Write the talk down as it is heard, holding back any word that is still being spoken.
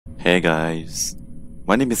Hey guys,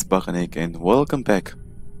 my name is Bakanik and welcome back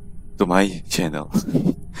to my channel.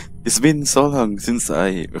 It's been so long since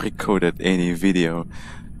I recorded any video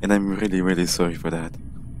and I'm really sorry for that.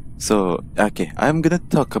 So, okay, I'm gonna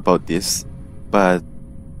talk about this, but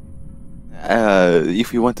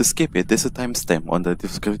if you want to skip it, there's a timestamp on the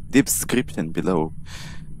description below.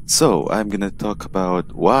 So, I'm gonna talk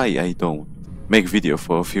about why I don't make video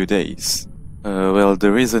for a few days. Well,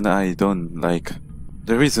 the reason why I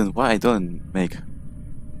don't make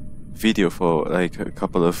video for like a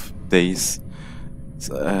couple of days,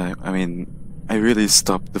 I really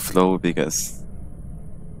stopped the flow because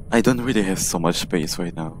I don't really have so much space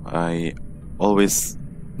right now.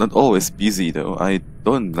 Not always busy though. I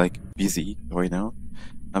don't like busy right now.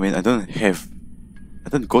 I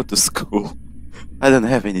don't go to school. I don't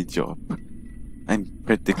have any job. I'm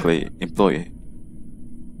practically employed.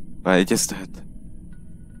 But it's just that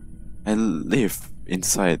I live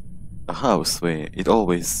inside a house where it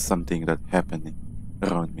always something that happening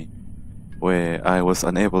around me, where I was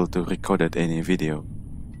unable to record any video.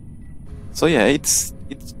 So yeah, it's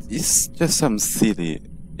just some silly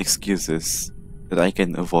excuses that I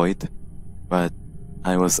can avoid, but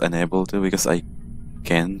I was unable to because I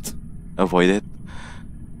can't avoid it.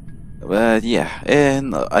 But yeah,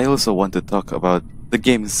 and I also want to talk about the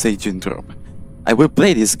game Sage Drop. I will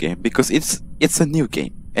play this game because it's a new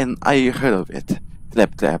game and I heard of it.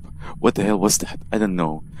 Clap clap. What the hell was that? I don't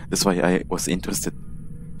know. That's why I was interested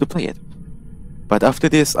to play it. But after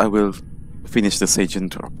this I will finish the Sage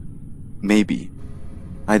Drop. Maybe.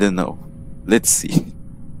 I don't know. Let's see.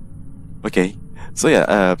 Okay. So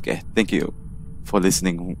yeah, okay. Thank you for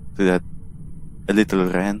listening to that a little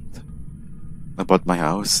rant about my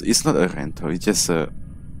house. It's not a rant though, it's just a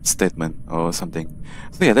statement or something.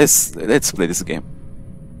 So yeah, let's play this game.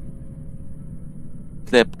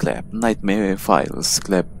 Clap clap, nightmare files,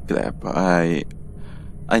 clap clap. I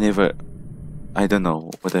don't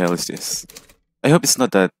know what the hell is this. I hope it's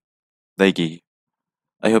not that laggy.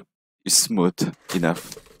 I hope it's smooth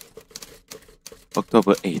enough.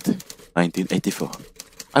 October 8th, 1984.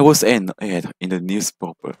 I was an ad in the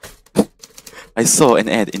newspaper. I saw an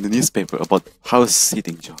ad in the newspaper about house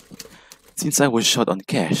sitting job. Since I was short on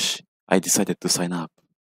cash, I decided to sign up.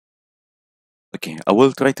 Okay, I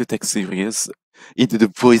will try to take serious into the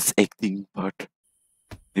voice acting part,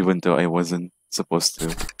 even though I wasn't supposed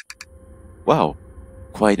to. Wow,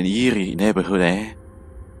 quite an eerie neighborhood, eh?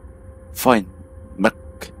 Fine,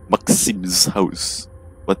 Maxim's house.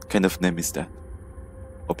 What kind of name is that?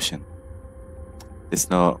 Option. There's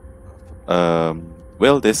no,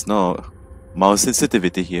 there's no mouse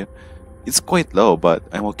sensitivity here. It's quite low, but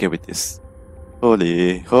I'm okay with this.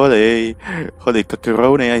 Holy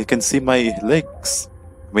cacarone, I can see my legs.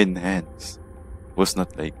 Hands. Was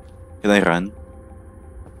not like. Can I run?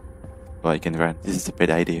 Oh, I can run. This is a bad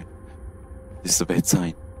idea. This is a bad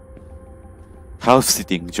sign. House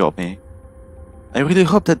sitting job, eh? I really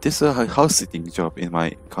hope that there's a house sitting job in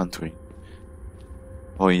my country.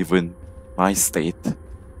 Or even my state.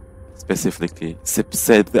 Specifically.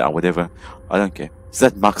 Said or whatever. I don't care. Is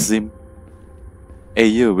that Maxim? Hey,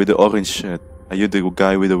 you with the orange shirt. Are you the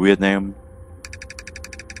guy with the weird name?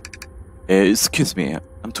 Excuse me,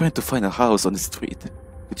 I'm trying to find a house on the street.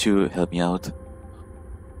 Could you help me out?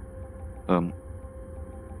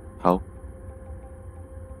 How?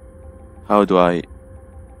 How do I...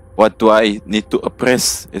 What do I need to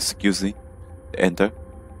press? Excuse me. Enter.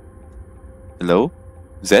 Hello?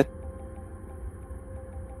 Z?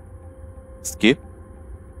 Skip?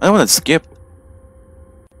 I don't wanna skip.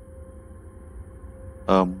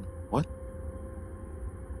 What?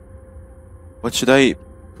 What should I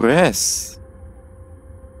press?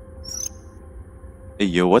 Hey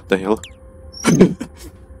yo, what the hell?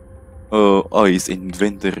 Oh, it's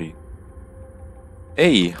inventory.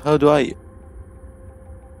 Hey, how do I...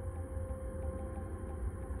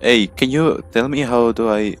 Hey, can you tell me how do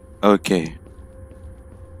I... Okay.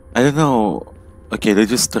 I don't know. Okay, let's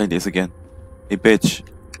just try this again. Hey, bitch.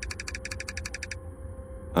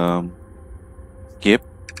 Skip.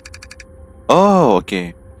 Oh,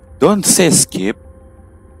 okay. Don't say skip.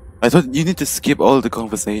 I thought you need to skip all the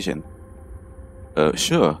conversation.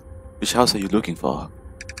 Sure. Which house are you looking for?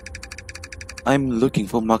 I'm looking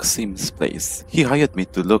for Maxim's place. He hired me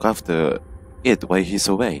to look after it while he's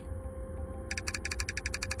away.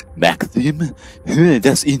 Maxim?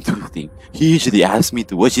 That's interesting. He usually asks me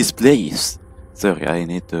to watch his place. Sorry, I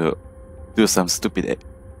need to do some stupid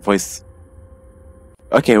voice.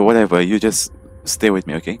 Okay, whatever. You just stay with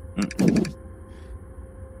me, okay?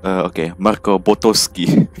 Okay, Marco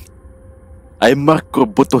Botowski. I'm Marco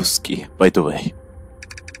Botowski, by the way.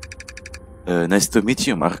 Nice to meet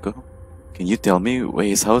you, Marco. Can you tell me where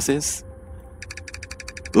his house is?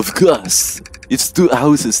 Of course! It's 2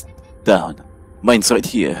 houses down. Mine's right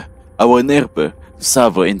here. Our neighbor,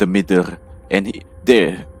 Savo in the middle, and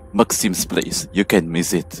there, Maxim's place. You can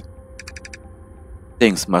miss it.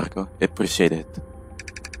 Thanks, Marco. Appreciate it.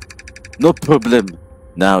 No problem.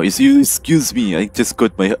 Now, if you excuse me, I just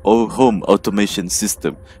got my home automation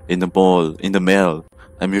system in the mail.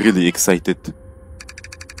 I'm really excited.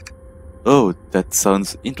 Oh, that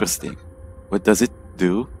sounds interesting. What does it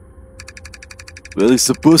do? Well, it's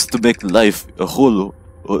supposed to make life a whole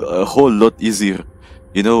lot easier.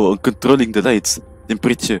 You know, controlling the lights,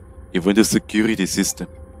 temperature, even the security system.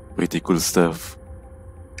 Pretty cool stuff.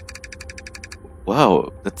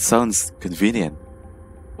 Wow, that sounds convenient.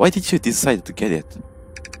 Why did you decide to get it?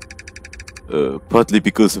 Partly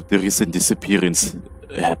because of the recent disappearance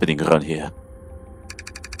happening around here.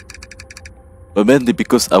 But mainly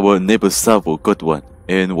because our neighbor Savo got one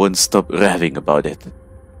and won't stop raving about it.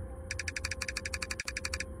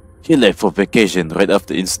 He left for vacation right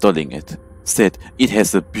after installing it. Said it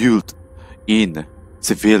has a built-in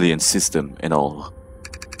surveillance system and all.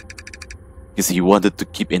 Because he wanted to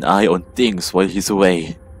keep an eye on things while he's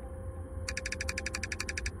away.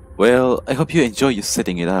 Well, I hope you enjoy you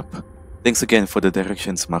setting it up. Thanks again for the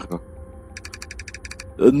directions, Marco.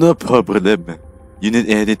 No problem. You need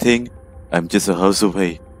anything? I'm just a house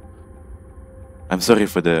away. I'm sorry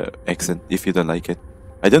for the accent if you don't like it.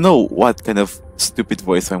 I don't know what kind of stupid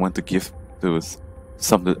voice I want to give to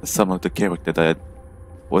some of the character that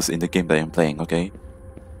was in the game that I'm playing, okay?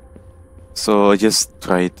 So I just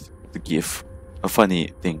tried to give a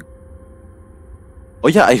funny thing. Oh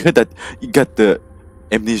yeah, I heard that you got the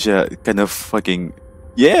amnesia kind of fucking...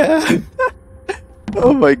 Yeah!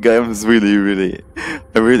 Oh my god,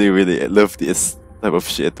 I really love this type of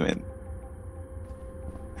shit, man.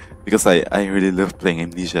 Because I really loved playing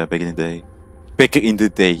Amnesia back in the day. Back in the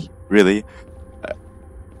day, really.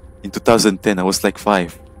 In 2010, I was like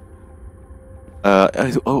 5.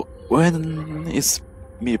 When is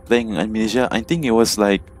me playing Amnesia? I think it was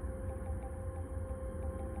like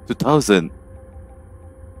 2000.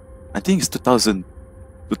 I think it's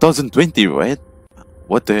 2020, right?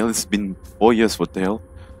 What the hell? It's been 4 years. What the hell?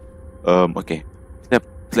 Okay.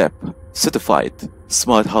 Clap. Certified.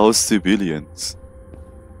 Smart house civilians.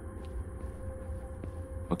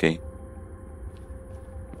 Okay.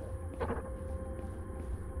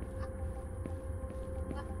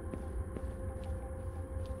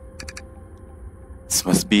 This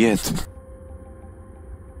must be it.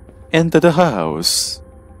 Enter the house.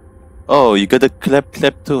 Oh, you got a clap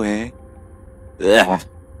too, eh? Ugh.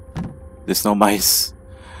 There's no mice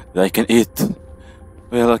that I can eat.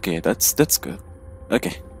 Well, okay, that's good.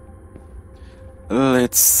 Okay.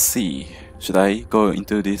 Let's see. Should I go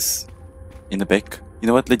into this in the back? You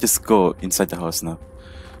know what? Let's just go inside the house now.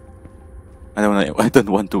 I don't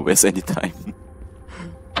want to waste any time.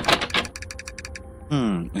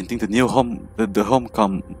 I think the new the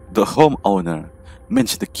homeowner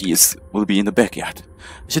mentioned the keys will be in the backyard.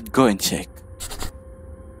 I should go and check.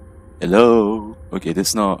 Hello. Okay,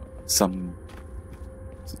 there's no some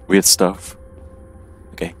weird stuff.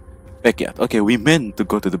 Okay, backyard. Okay, we meant to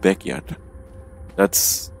go to the backyard.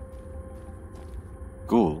 That's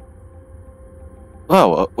cool.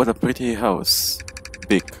 Wow, what a pretty house.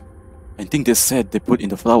 Big. I think they said they put in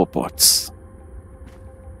the flower pots.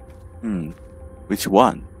 Which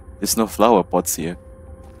one? There's no flower pots here.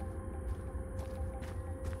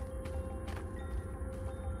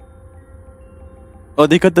 Oh,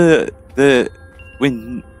 they got the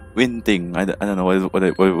wind thing. I don't know what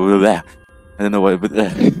I don't know what.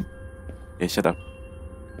 Okay, shut up.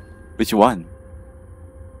 Which one?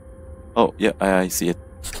 Oh yeah, I see it.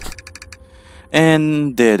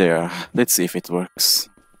 And there. Let's see if it works.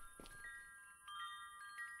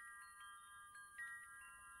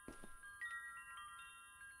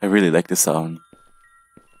 I really like the sound.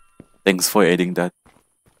 Thanks for adding that,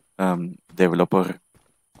 developer.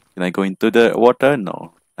 Can I go into the water?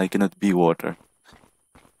 No, I cannot be water.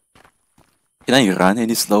 Can I run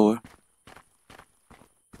any slower?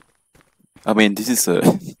 I mean, this is a...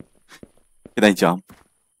 Can I jump?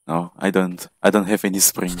 No, I don't have any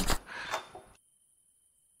spring.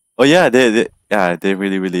 Oh yeah, they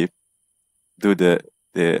really do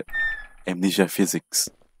the amnesia physics.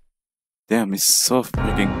 Damn, it's so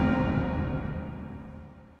freaking...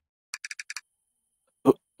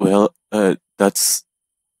 Oh, well, that's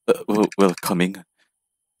welcoming.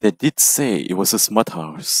 They did say it was a smart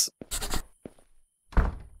house.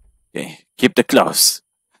 Okay, keep the claws.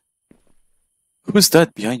 Who's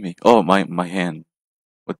that behind me? Oh, my hand.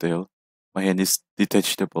 What the hell? My hand is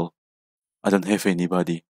detachable. I don't have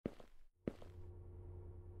anybody.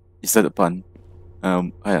 Is that a pun?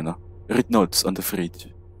 I don't know. Read notes on the fridge.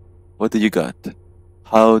 What do you got?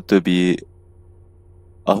 How to be...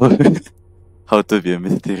 Oh, how to be a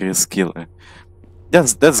mysterious killer.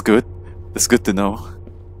 That's good. That's good to know.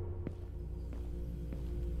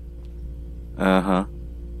 Uh-huh.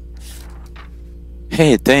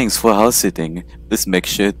 Hey, thanks for house sitting. Please make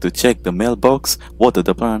sure to check the mailbox, water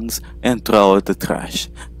the plants, and throw out the trash.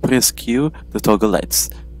 Press Q to toggle lights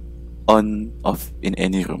on, off in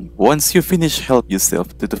any room. Once you finish, help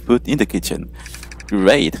yourself to the food in the kitchen.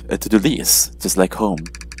 Great, a to-do list, just like home.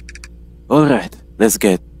 Alright, let's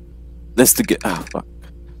get... Ah, fuck.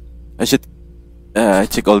 I should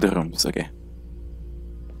check all the rooms, okay.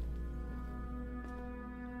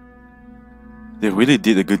 They really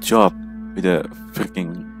did a good job with the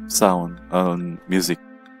freaking sound on music.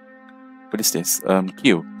 What is this?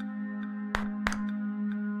 Q.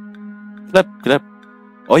 Clap, clap.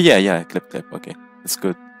 Oh yeah, clap, clap. Okay, that's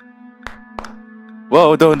good.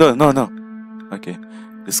 Whoa, no. Okay,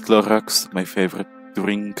 this Clorox, my favorite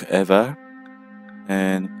drink ever.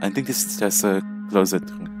 And I think this is just a closet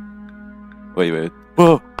room. Wait.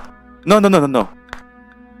 Whoa! No.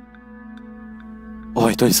 Oh,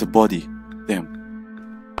 I thought it's a body. Damn.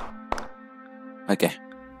 Okay.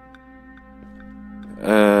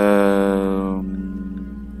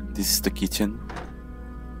 This is the kitchen.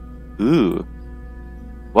 Ooh.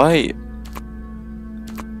 Why?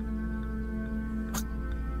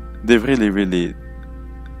 They really.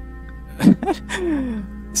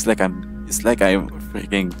 It's like I'm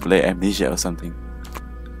freaking play Amnesia or something.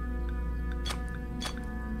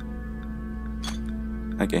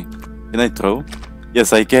 Okay. Can I throw?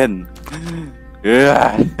 Yes, I can.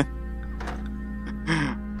 Yeah.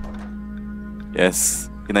 Yes.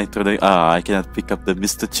 Can I throw the... Ah, I cannot pick up the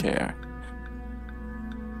Mr. Chair.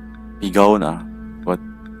 Igona. What?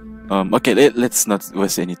 Okay, let's not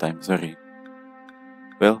waste any time. Sorry.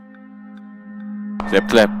 Well.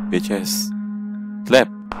 Clap, bitches. Clap.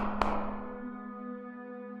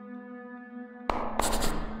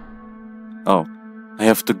 Oh. I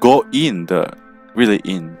have to go in really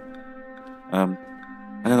in. I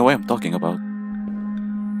don't know what I'm talking about.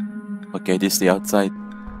 Okay, this is the outside.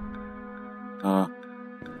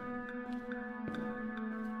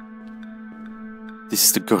 This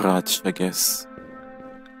is the garage, I guess.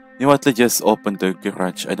 You know what? Let's just open the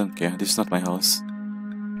garage. I don't care. This is not my house.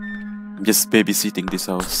 I'm just babysitting this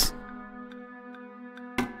house.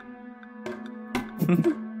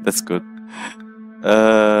 That's good.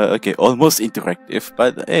 Okay, almost interactive,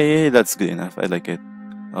 but hey, that's good enough. I like it.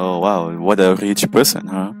 Oh wow, what a rich person,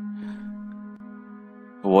 huh?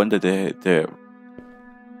 I wonder they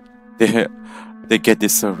get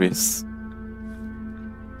this service.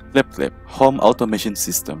 Clap, home automation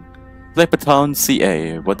system. Clappertown,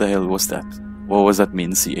 CA. What the hell was that? What was that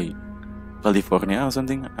mean, CA? California or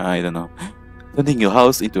something? I don't know. Turning your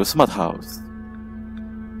house into a smart house.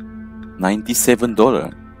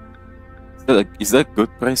 $97. Is that a good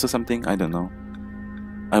price or something? I don't know.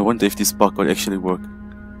 I wonder if this barcode actually work.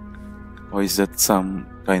 Or is that some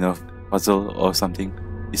kind of puzzle or something?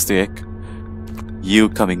 Easter egg? You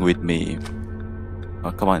coming with me.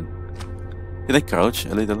 Oh, come on. Can I crouch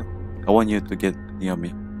a little? I want you to get near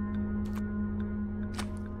me.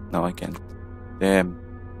 No, I can't. Damn.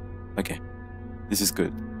 Okay. This is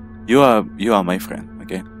good. You are my friend,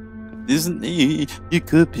 okay? This isn't you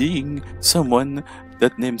copying someone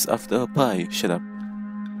that names after a pie. Shut up.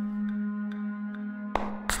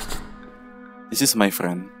 This is my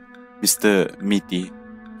friend, Mr. Meaty.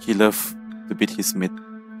 He loves to beat his meat.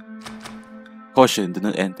 Caution, do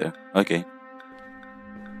not enter. Okay.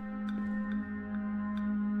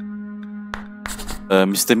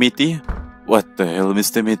 Mr. Meaty? What the hell,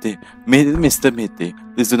 Mr. Meaty? Mr. Meaty,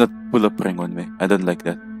 please do not pull a prank on me. I don't like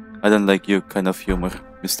that. I don't like your kind of humor,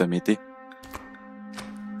 Mr. Meaty.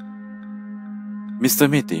 Mr.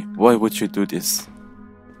 Meaty, why would you do this?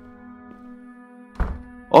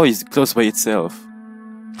 Oh, it's closed by itself.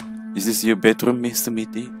 Is this your bedroom, Mr.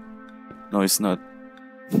 Meaty? No, it's not.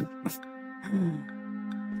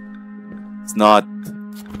 It's not.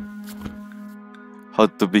 How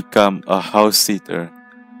to become a house sitter.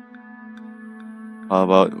 How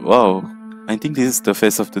about... Wow. I think this is the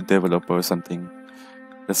face of the developer or something.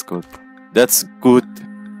 That's good. That's good.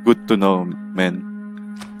 Good to know, man.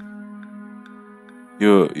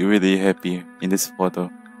 You're really happy in this photo.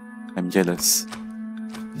 I'm jealous.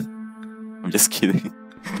 I'm just kidding.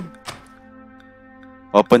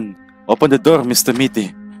 Open the door, Mr.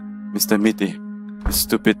 Meaty. Mr. Meaty. You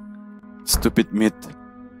stupid meat.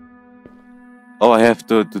 Oh, I have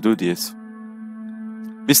to do this.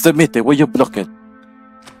 Mr. Mitty, will you block it?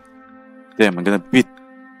 Damn, I'm gonna beat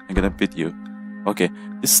you. Okay,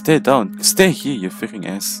 just stay down. Stay here, you freaking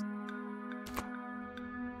ass.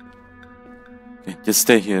 Okay, just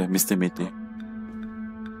stay here, Mr. Mitty.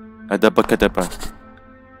 Adabakadabra.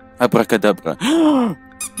 Abracadabra.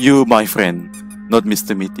 You, my friend, not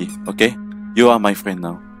Mr. Mitty, okay? You are my friend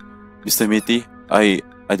now. Mr. Mitty, I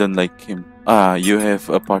don't like him. Ah, you have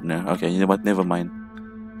a partner. Okay, you know what? Never mind.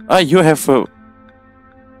 Ah, you have a...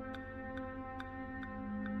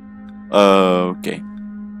 okay.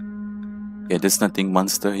 Okay, there's nothing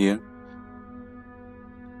monster here.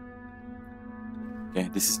 Okay,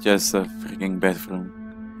 this is just a freaking bathroom.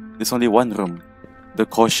 There's only one room. The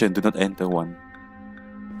caution, do not enter one.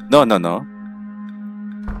 No, no, no.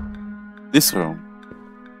 This room.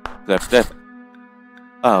 Left.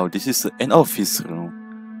 Oh, this is an office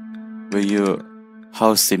room. Where your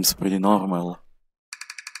house seems pretty normal.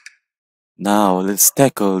 Now, let's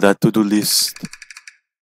tackle that to-do list.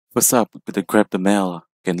 First up, we better grab the mail.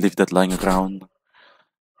 Can leave that lying around.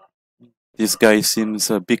 This guy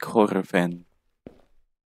seems a big horror fan.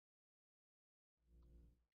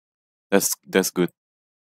 That's good.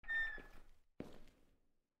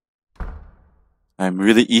 I'm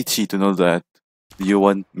really itchy to know that. Do you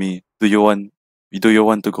want to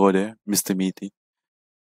go there, Mr. Meaty?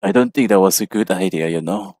 I don't think that was a good idea, you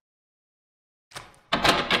know.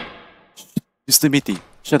 Mr. Meaty,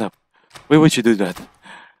 shut up. Why would you do that?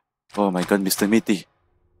 Oh my god, Mr. Meaty.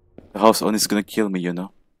 The house owner is gonna kill me, you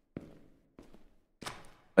know.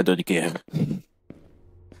 I don't care.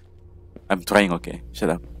 I'm trying, okay. Shut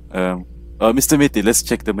up. Mr. Meaty, let's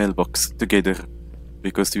check the mailbox together.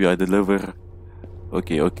 Because we are the lover.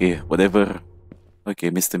 Okay, whatever. Okay,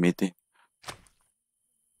 Mr. Meaty.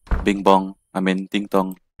 Bing bong. I mean, ting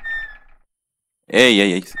tong.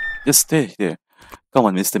 Hey. Just stay there. Come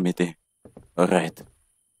on, Mr. Meaty. Alright.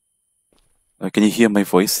 Can you hear my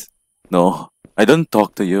voice? No. I don't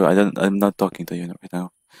talk to you. I'm not talking to you right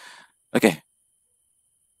now. Okay.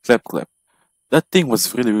 Clap. That thing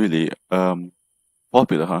was really,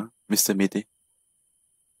 popular, huh, Mr. Meaty?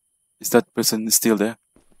 Is that person still there?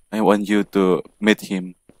 I want you to meet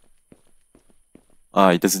him.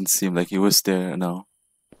 Ah, it doesn't seem like he was there now.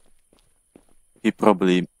 He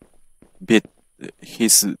probably beat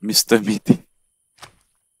his Mr. Meaty.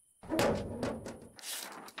 What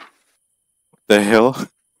the hell?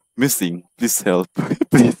 Missing. Please help.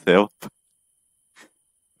 Please help.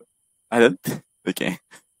 I don't... Okay.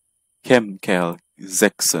 Cal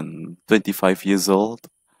Jackson, 25 years old.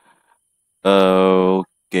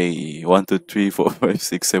 Okay. 1, 2, 3, 4, 5,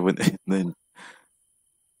 6, 7, 8, 9.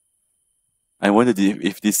 I wondered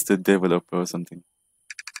if this is the developer or something.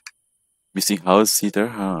 Missing house sitter,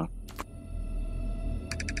 huh?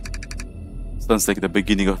 Sounds like the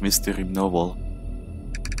beginning of mystery novel.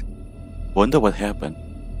 Wonder what happened.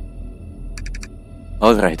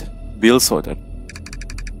 Alright, bill sorted.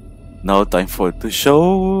 Now time for to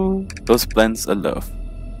show those plants a love.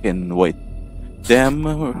 Can wait.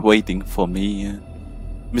 Them waiting for me.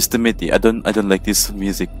 Mr. Mitty, I don't like this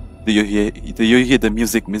music. Do you hear the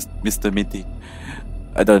music, Mr. Mitty?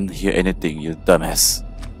 I don't hear anything, you dumbass.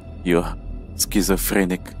 You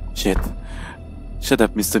schizophrenic shit. Shut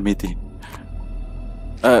up, Mr. Mitty.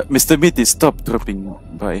 Mr. Mitty, stop dropping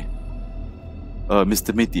by.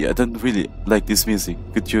 Mr. Mitty, I don't really like this music.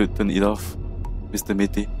 Could you turn it off, Mr.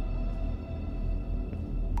 Mitty?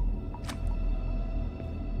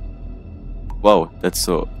 Wow, that's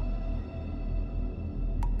so...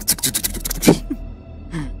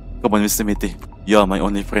 Come on, Mr. Mitty. You are my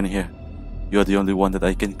only friend here. You are the only one that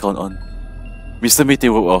I can count on. Mr. Mitty,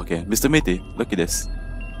 okay. Mr. Mitty, look at this.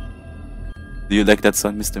 Do you like that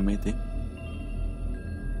song, Mr. Mitty?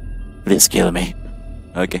 Please kill me.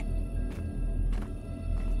 Okay.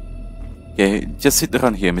 Okay, just sit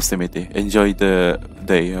around here, Mr. Mitty. Enjoy the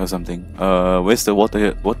day or something. Where's the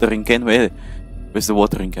watering can? Where's the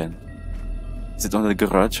watering can? Is it on the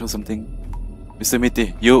garage or something? Mr.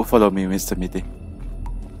 Mitty, you follow me, Mr. Mitty.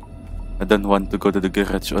 I don't want to go to the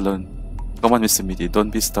garage alone. Come on, Mr. Mitty, don't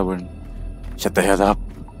be stubborn. Shut the hell up.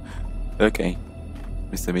 Okay,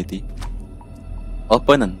 Mr. Mitty.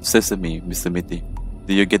 Open and sesame, Mr. Mitty.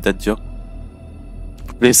 Do you get that joke?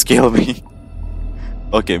 Please kill me.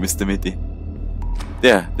 Okay, Mr. Mitty.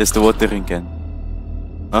 There, there's the watering can.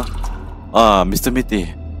 Huh? Ah, Mr.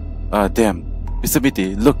 Mitty. Ah, damn. Mr.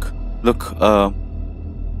 Mitty, look. Look,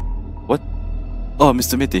 what? Oh,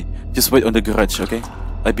 Mr. Mitty, just wait on the garage, okay?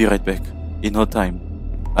 I'll be right back. In no time.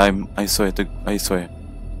 I swear.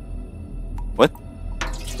 What?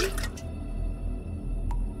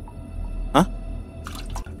 Huh?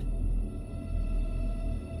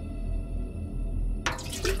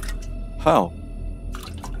 How?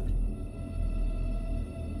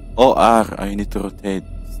 Oh, R. I need to rotate.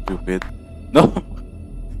 Stupid. No.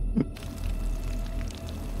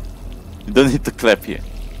 You don't need to clap here.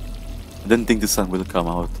 I don't think the sun will come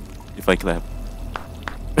out if I clap.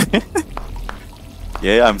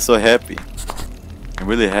 Yeah, I'm so happy. I'm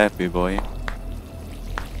really happy, boy.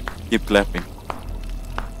 Keep clapping.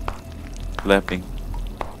 Clapping.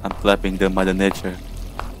 I'm clapping the Mother Nature.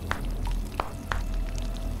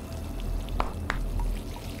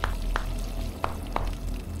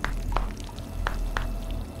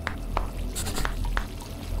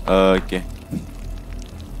 Okay.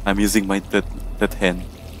 I'm using my third hand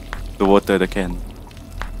to water the can.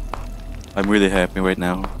 I'm really happy right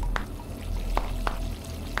now.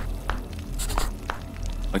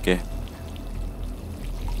 Okay.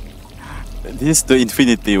 This is the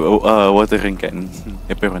infinity watering can,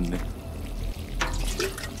 apparently.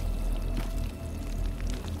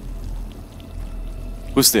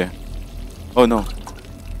 Who's there? Oh no.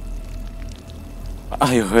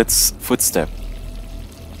 I heard footstep.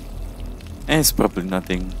 It's probably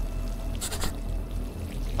nothing.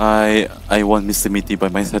 I want Mr. Mitty by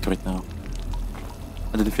my side right now.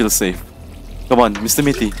 I don't feel safe. Come on, Mr.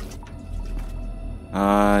 Mitty.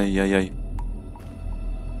 Yeah.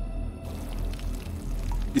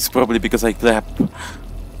 It's probably because I clap.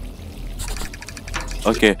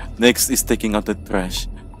 Okay, next is taking out the trash.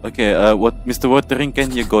 Okay, what, Mr. Watering,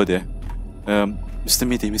 can you go there? Mr.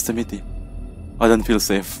 Mitty. I don't feel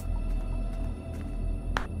safe.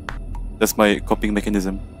 That's my coping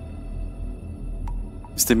mechanism.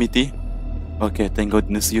 Mr. Mitty? Okay, thank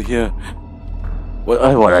goodness you're here. What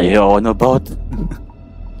are you on about?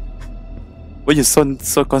 Why you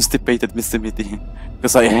so constipated, Mr. Mitty?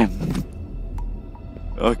 Because I am.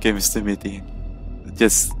 Okay, Mr. Mitty.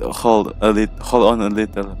 Just hold on a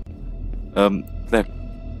little. Clap.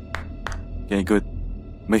 Okay, good.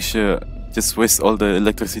 Make sure, just waste all the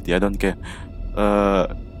electricity, I don't care.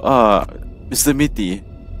 Mr. Mitty.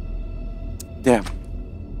 Damn.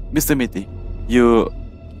 Mr. Mitty. You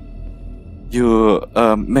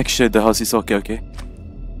make sure the house is okay?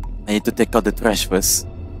 I need to take out the trash first.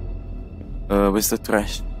 Where's the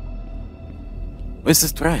trash? Where's the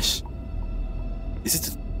trash? Is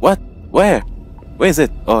it... What? Where? Where is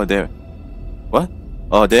it? Oh, there. What?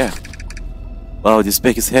 Oh, there. Wow, this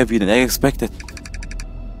bag is heavier than I expected.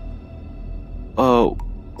 Oh,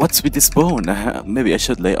 what's with this bone? Maybe I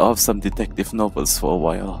should lay off some detective novels for a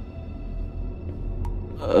while.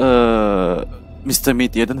 Mr.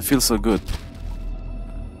 Mitty, I don't feel so good.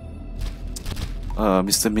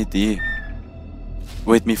 Mr. Mitty.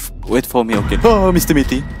 Wait for me, okay? Oh, Mr.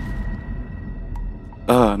 Mitty.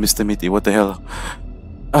 Mr. Mitty, what the hell?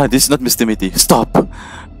 This is not Mr. Mitty. Stop!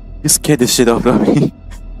 You scared the shit out of me.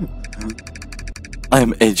 I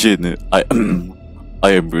am Agent. I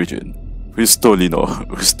am Regent. Cristolino.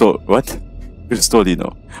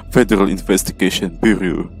 Federal Investigation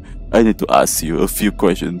Bureau. I need to ask you a few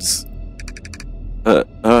questions.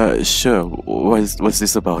 Sure. What's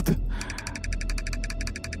this about?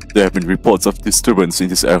 There have been reports of disturbance in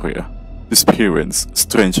this area, disappearance,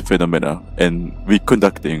 strange phenomena, and we're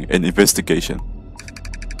conducting an investigation.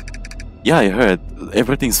 Yeah, I heard.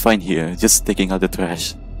 Everything's fine here, just taking out the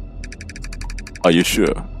trash. Are you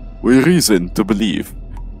sure? We have reason to believe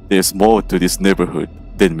there's more to this neighborhood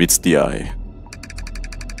than meets the eye.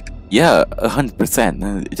 Yeah,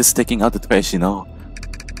 100%. Just taking out the trash, you know.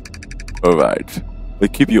 Alright.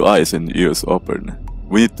 But keep your eyes and ears open.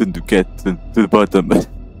 We need to get to the bottom.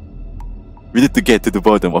 We need to get to the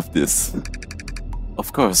bottom of this.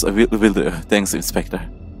 Of course, I will do. Thanks, Inspector.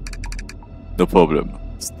 No problem.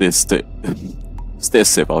 Stay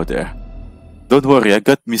safe out there. Don't worry, I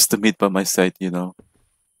got Mr. Meat by my side, you know.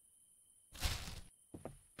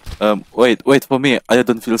 Wait for me. I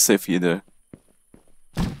don't feel safe either.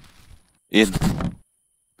 In.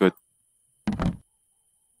 Good.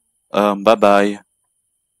 Bye-bye.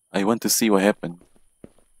 I want to see what happened.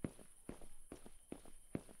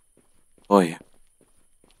 Oi.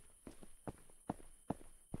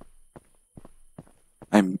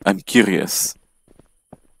 I'm curious.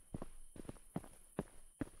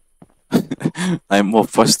 I'm more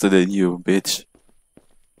faster than you, bitch.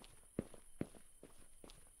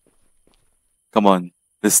 Come on,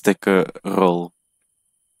 let's take a roll.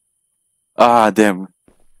 Ah, damn.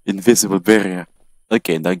 Invisible barrier.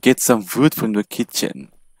 Okay, now get some food from the kitchen.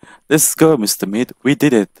 Let's go, Mr. Meat. We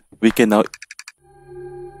did it. We can now...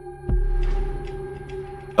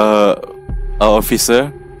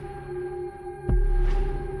 officer?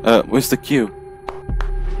 Where's the queue?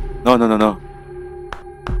 No.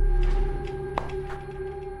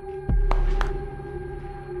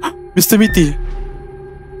 Mr. Meaty!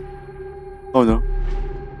 Oh no.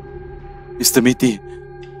 Mr. Meaty.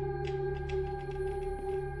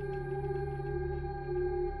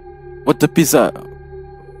 What the pizza?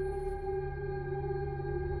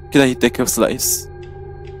 Can I take a slice?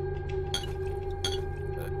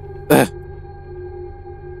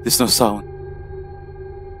 There's no sound.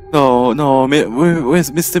 No, no, where's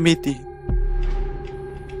Mr. Meaty?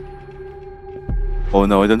 Oh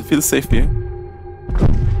no, I don't feel safe here.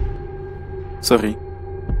 Sorry.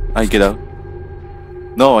 I get out.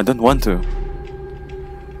 No, I don't want to.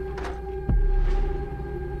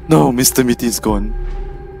 No, Mr. Meaty is gone.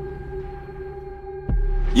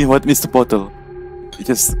 You know what, Mr. Bottle? He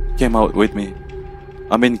just came out with me.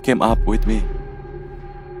 I mean, came up with me.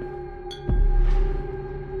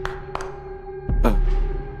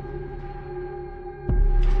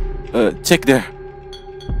 Check there.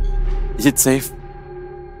 Is it safe?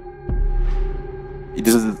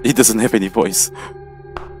 He doesn't have any voice.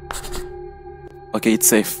 Okay, it's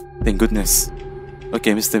safe. Thank goodness.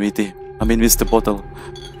 Okay, Mr. Meaty. I mean, Mr. Bottle.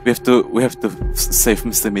 We have to save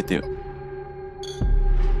Mr. Meaty.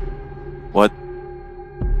 What?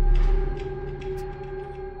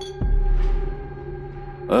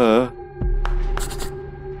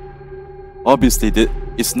 Obviously,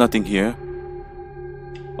 it's nothing here.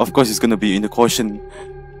 Of course, it's gonna be in the caution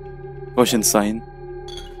sign.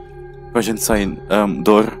 Caution sign,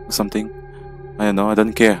 door or something. I don't know, I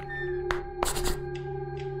don't care.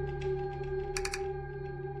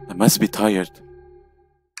 I must be tired. I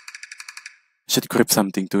should grab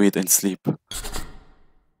something to eat and sleep.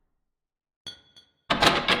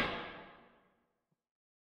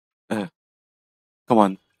 Come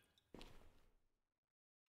on.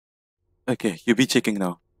 Okay, you be checking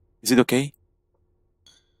now. Is it okay?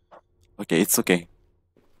 Okay, it's okay.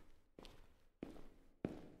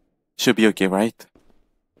 Should be okay, right?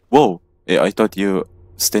 Whoa! I thought you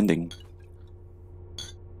standing.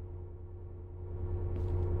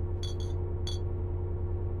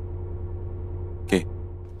 Okay.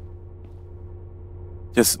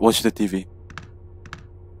 Just watch the TV.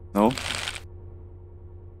 No?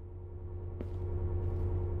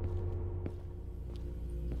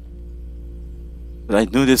 But I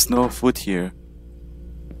knew there's no food here.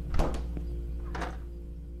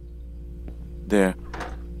 There.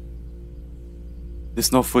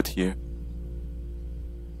 There's no food here.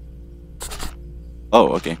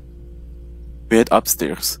 Oh, okay. Bed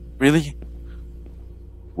upstairs. Really?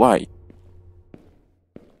 Why?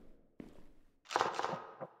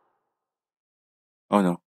 Oh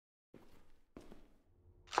no.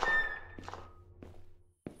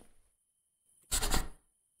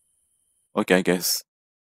 Okay, I guess.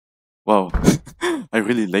 Wow. I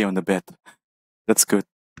really lay on the bed. That's good.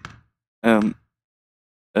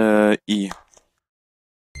 E.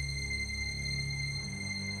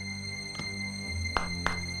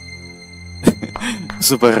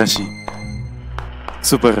 Subarashi.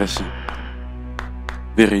 Subarashi.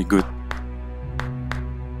 Very good.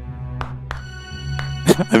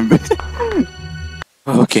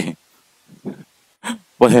 Okay.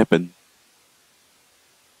 What happened?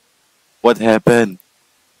 What happened?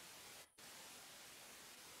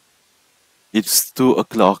 It's 2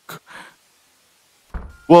 o'clock.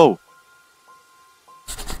 Whoa!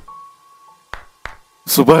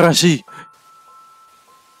 Subarashi!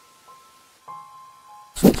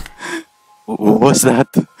 What's that?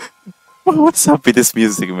 What's up with this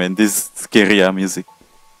music, man? This scary music.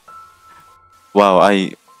 Wow,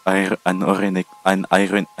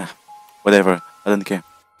 whatever. I don't care.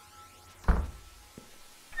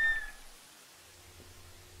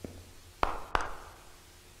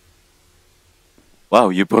 Wow,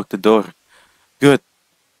 you broke the door. Good.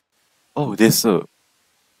 Oh, there's a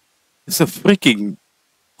freaking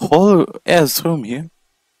whole ass room here.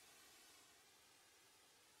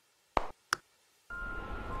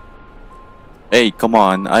 Hey, come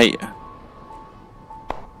on,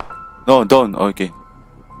 No, don't, okay.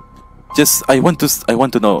 Just, I want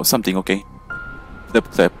to know something, okay?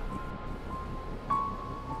 Clap.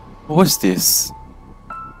 What's this?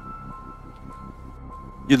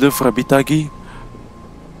 You love Rabitagi?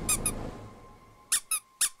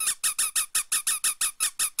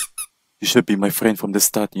 You should be my friend from the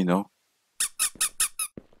start, you know?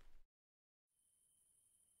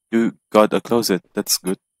 You got a closet, that's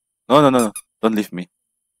good. No. Don't leave me.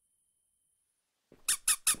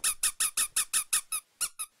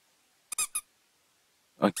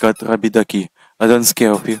 I got Rabidaki. I don't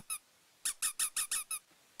scare of you.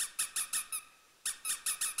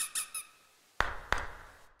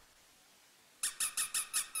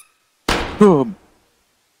 Boom.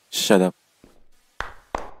 Shut up.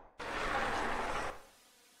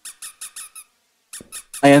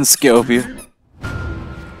 I am scared of you.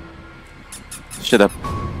 Shut up.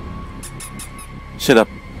 Shut up.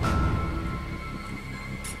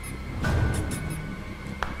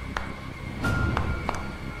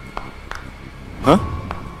 Huh?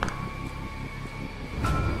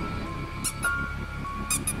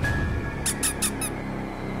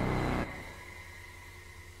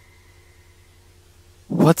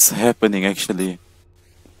 What's happening actually?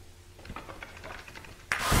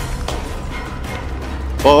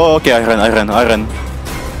 Oh, okay, I run.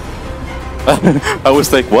 I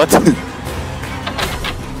was like, what?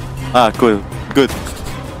 Ah, cool. Good.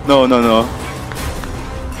 No.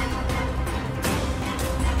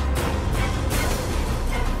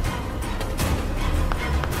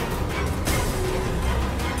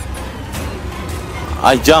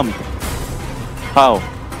 I jumped. How?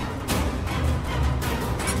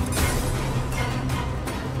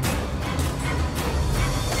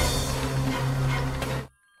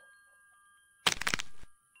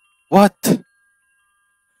 What?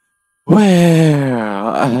 Where?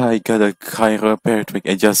 I got a chiropractic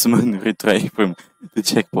adjustment retry from the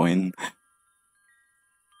checkpoint.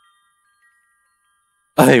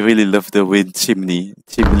 I really love the wind chimney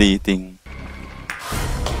thing.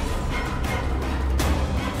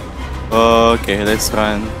 Okay, let's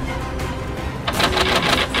run.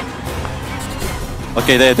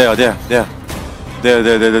 Okay, there. There.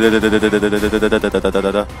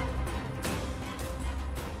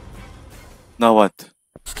 Now what?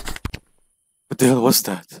 What the hell was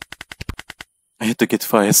that? I had to get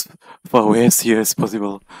far away as here as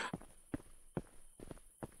possible.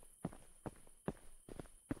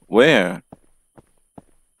 Where?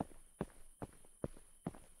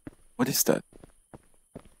 What is that?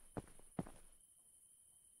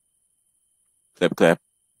 Clap.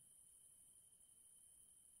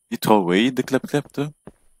 You throw away the clap too?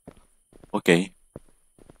 Okay.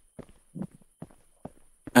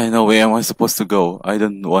 I know where am I supposed to go. I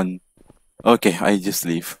don't want... Okay, I just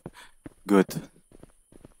leave. Good.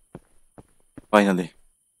 Finally.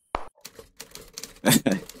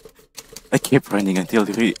 I keep running until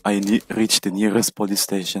I reach the nearest police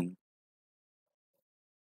station.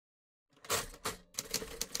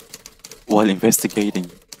 While investigating,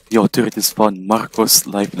 the authorities found Marco's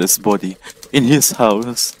lifeless body in his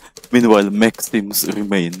house. Meanwhile, Maxim's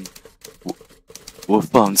remains were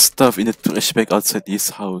found stuffed in a trash bag outside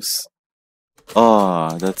his house.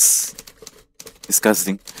 Ah, that's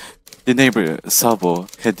disgusting. The neighbor, Sabo,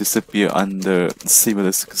 had disappeared under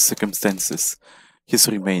similar circumstances. His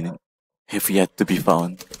remains have yet to be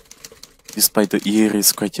found. Despite the eerie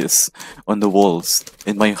scratches on the walls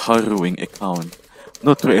and my harrowing account,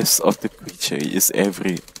 no trace of the creature is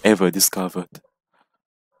ever discovered.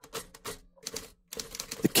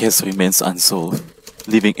 The case remains unsolved,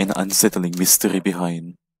 leaving an unsettling mystery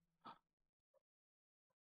behind.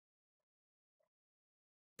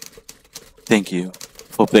 Thank you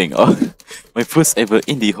for playing my first ever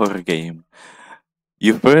indie horror game.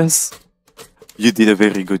 You first? You did a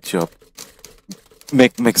very good job.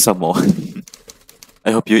 Make some more.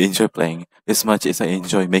 I hope you enjoy playing as much as I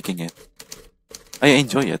enjoy making it. I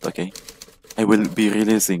enjoy it, okay? I will be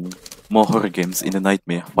releasing more horror games in the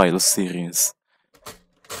Nightmare Files series.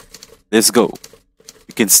 Let's go.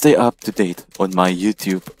 You can stay up to date on my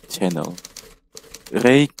YouTube channel.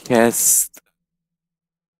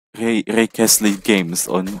 Raycastly Games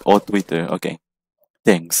on Twitter. Okay.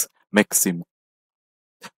 Thanks, Maxim.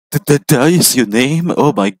 That is your name?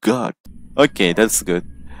 Oh my god. Okay, that's good.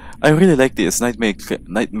 I really like this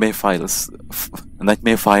Nightmare Files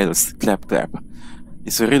clap.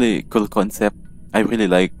 It's a really cool concept. I really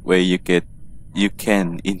like where you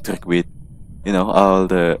can interact with, all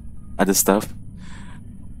the other stuff.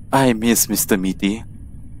 I miss Mr. Meaty.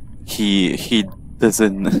 He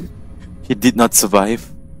doesn't he did not survive.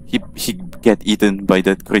 He get eaten by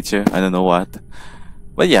that creature. I don't know what.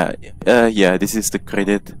 But yeah, this is the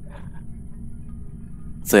credit.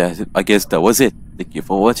 So yeah, I guess that was it. Thank you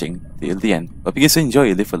for watching till the end. Hope you guys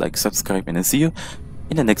enjoy. Leave a like, subscribe, and I'll see you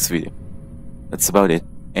in the next video. That's about it.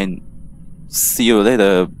 And see you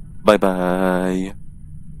later. Bye bye.